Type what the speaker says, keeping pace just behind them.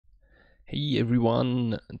Hey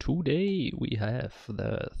everyone, today we have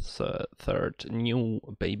the third new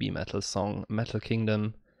Babymetal song, Metal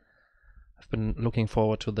Kingdom. I've been looking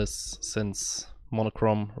forward to this since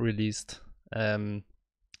Monochrome released.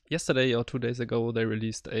 Yesterday or 2 days ago they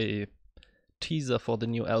released a teaser for the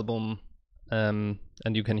new album, and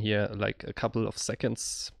you can hear like a couple of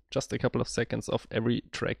seconds, just a couple of seconds of every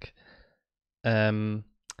track.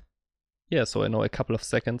 Yeah, so I know a couple of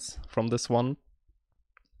seconds from this one.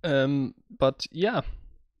 But yeah,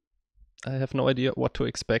 I have no idea what to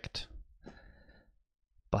expect.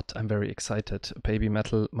 But I'm very excited.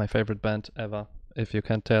 Babymetal, my favorite band ever. If you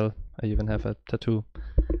can't tell, I even have a tattoo.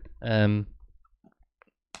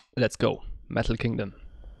 Let's go. Metal Kingdom.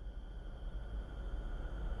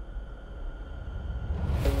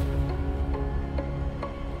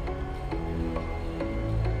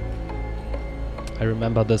 I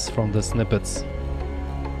remember this from the snippets.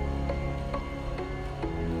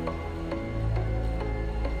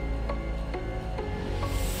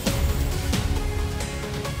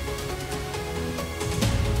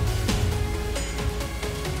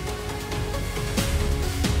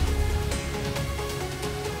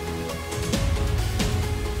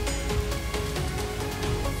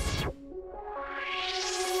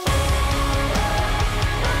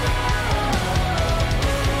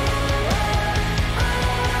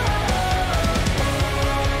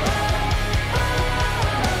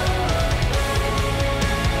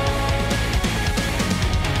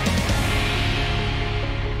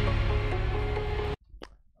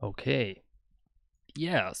 Okay.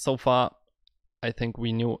 Yeah, so far I think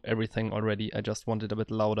we knew everything already. I just want it a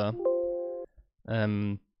bit louder. I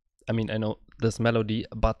mean, I know this melody,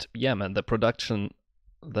 but yeah, man, the production,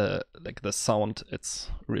 the sound,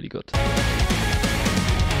 it's really good.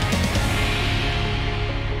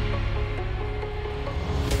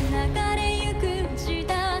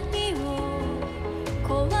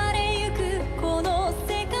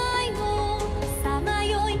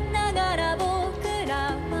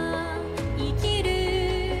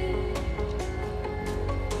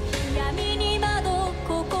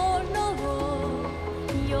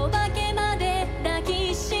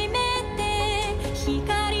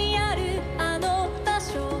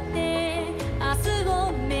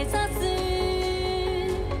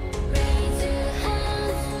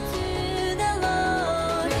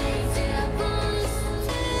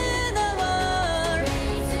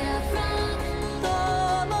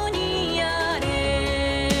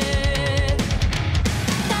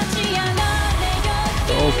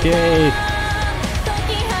 オッケー。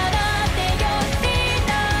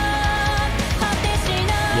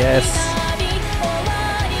Yes.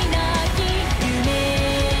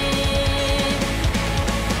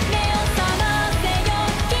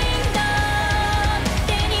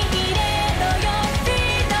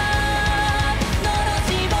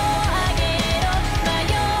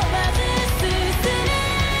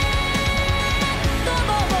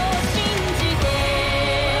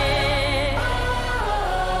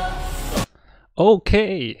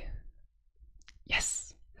 Okay.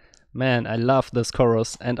 Yes. Man, I love this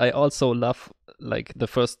chorus, and I also love like the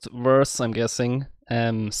first verse, I'm guessing.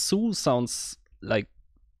 Sue sounds like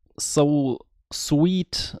so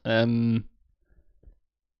sweet.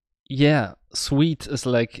 Yeah, sweet is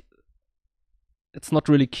like, it's not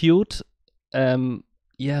really cute.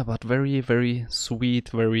 Yeah, but very, very sweet,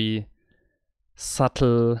 very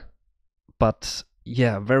subtle, but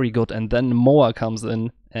yeah, very good. And then Moa comes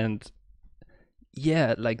in, and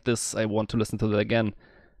yeah, like this, I want to listen to that again.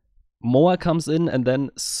 Moa comes in, and then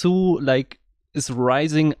Sue like is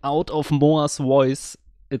rising out of Moa's voice.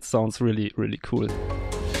 It sounds really, really cool.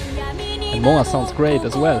 And Moa sounds great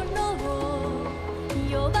as well.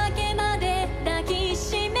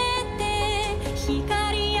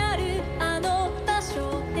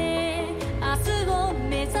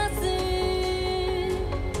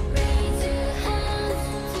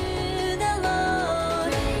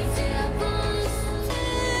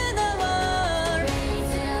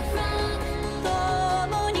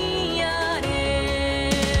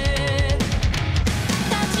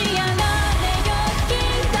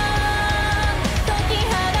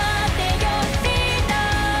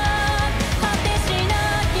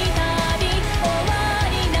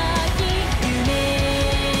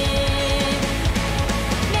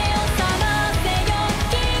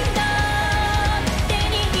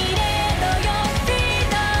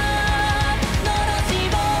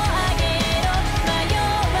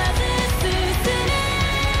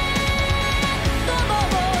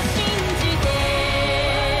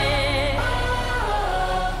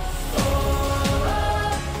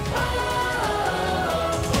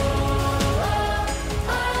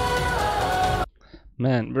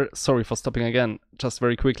 Man, sorry for stopping again. Just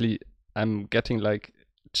very quickly, I'm getting like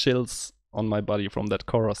chills on my body from that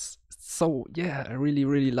chorus. So yeah, I really,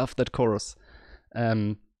 really love that chorus.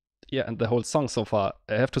 Yeah, and the whole song so far.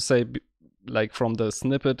 I have to say, like from the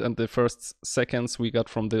snippet and the first seconds we got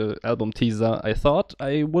from the album teaser, I thought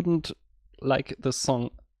I wouldn't like this song.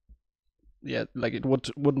 Yeah, like it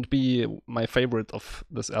wouldn't be my favorite of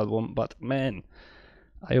this album, but man,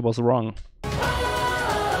 I was wrong.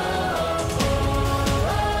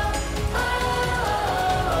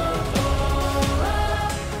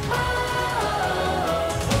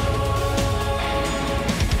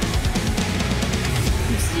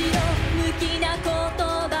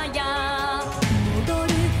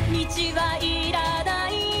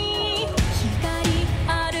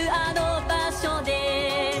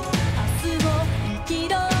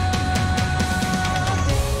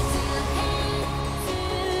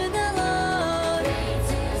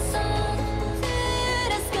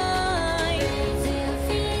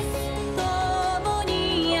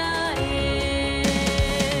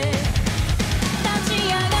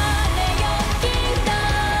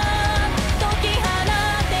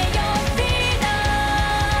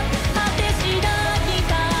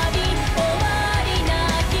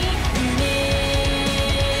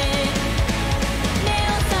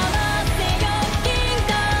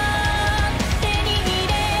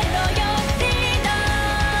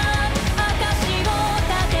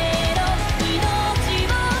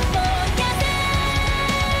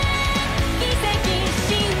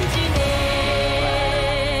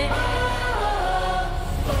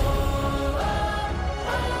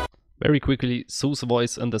 Very quickly, Sue's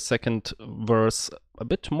voice in the second verse, a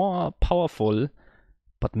bit more powerful,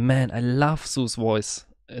 but man, I love Sue's voice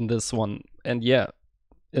in this one. And yeah,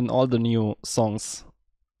 in all the new songs.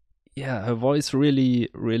 Yeah, her voice really,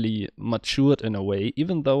 really matured in a way,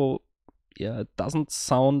 even though, yeah, it doesn't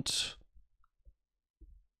sound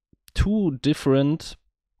too different.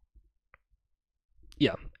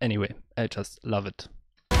 Yeah, anyway, I just love it.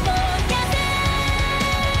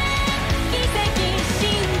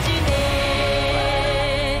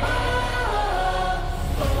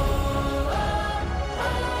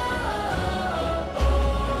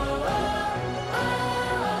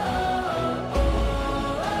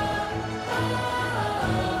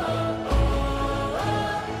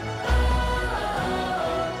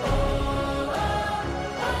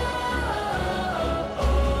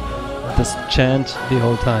 This chant the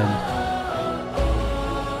whole time.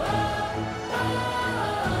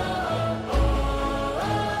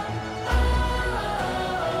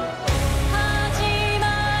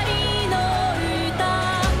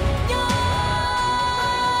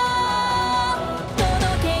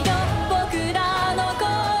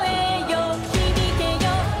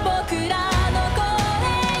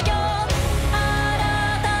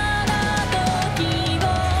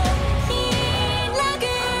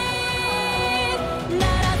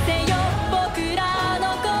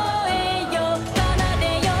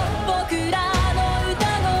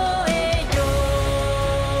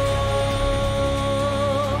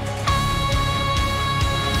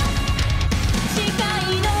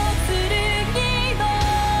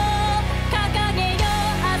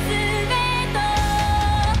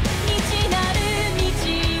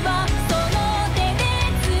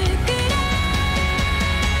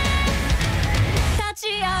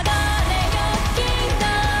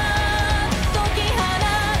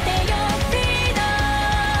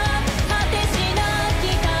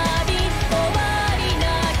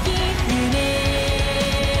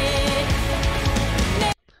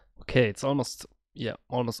 Okay, it's almost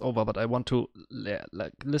over, but I want to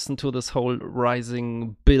like listen to this whole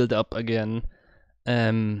rising build up again.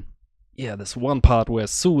 Yeah, this one part where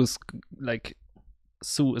Sue is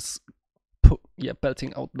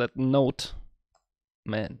belting out that note,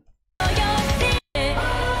 man. And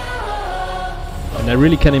I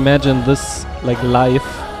really can imagine this like live,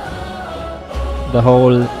 the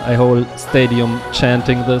whole stadium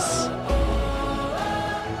chanting this,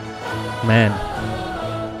 man.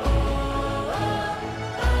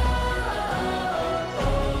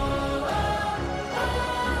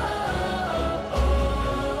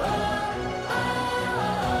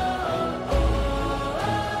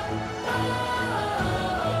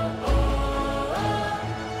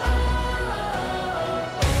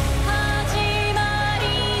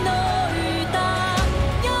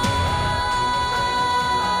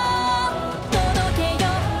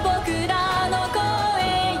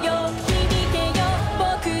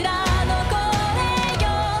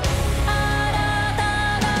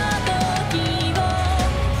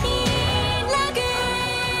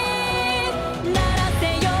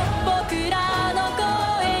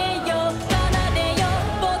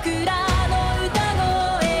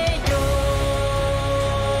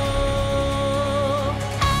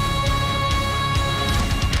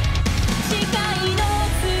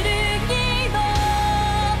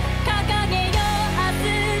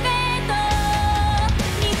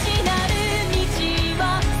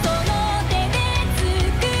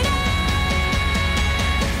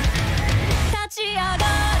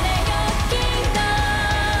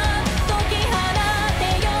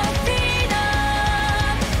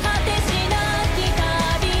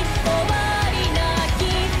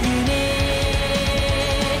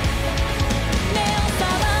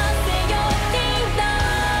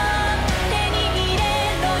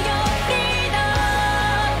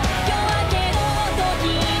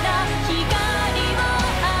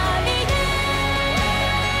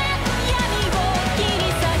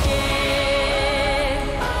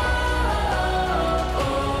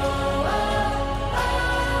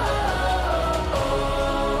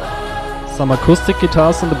 Some acoustic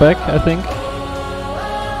guitars in the back, I think.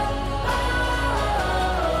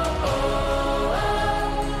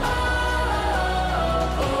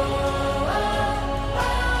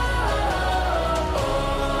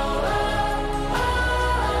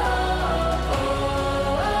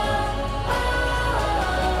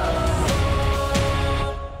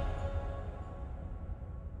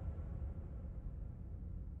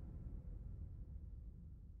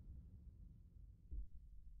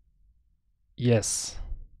 Yes.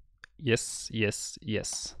 Yes, yes,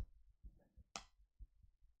 yes.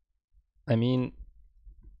 I mean,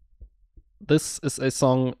 this is a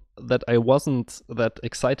song that I wasn't that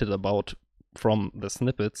excited about from the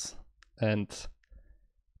snippets, and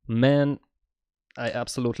man, I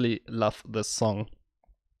absolutely love this song.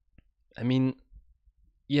 I mean,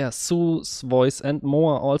 yeah, Sue's voice and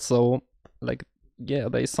more also, like, yeah,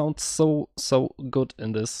 they sound so good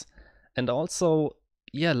in this. And also,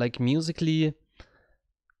 yeah, like musically,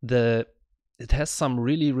 it has some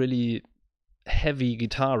really heavy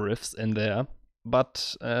guitar riffs in there,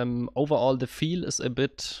 but overall the feel is a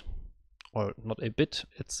bit, or not a bit,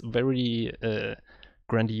 it's very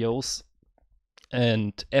grandiose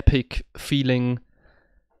and epic feeling.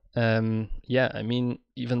 Yeah, I mean,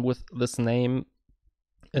 even with this name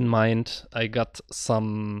in mind, I got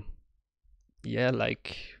some, yeah,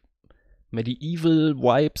 like medieval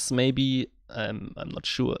vibes maybe. I'm not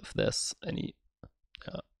sure if there's any.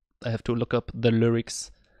 I have to look up the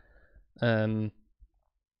lyrics. Yeah,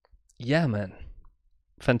 man,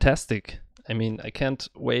 fantastic. I mean, I can't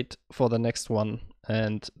wait for the next one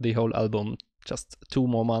and the whole album. Just 2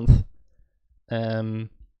 more months.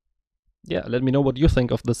 Yeah, let me know what you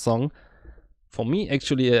think of this song. For me,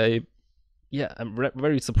 actually, I'm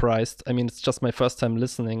very surprised. I mean, it's just my first time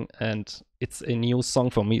listening, and it's a new song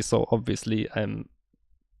for me. So obviously, I'm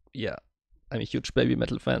a huge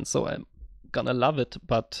Babymetal fan, so I'm gonna love it.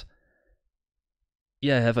 But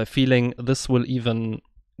yeah, I have a feeling this will even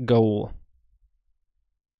go.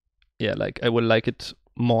 Yeah, like I will like it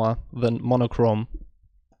more than Monochrome.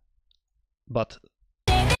 But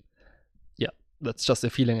yeah, that's just a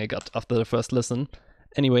feeling I got after the first listen.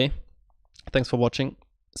 Anyway, thanks for watching.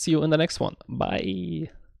 See you in the next one. Bye.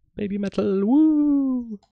 Babymetal. Woo!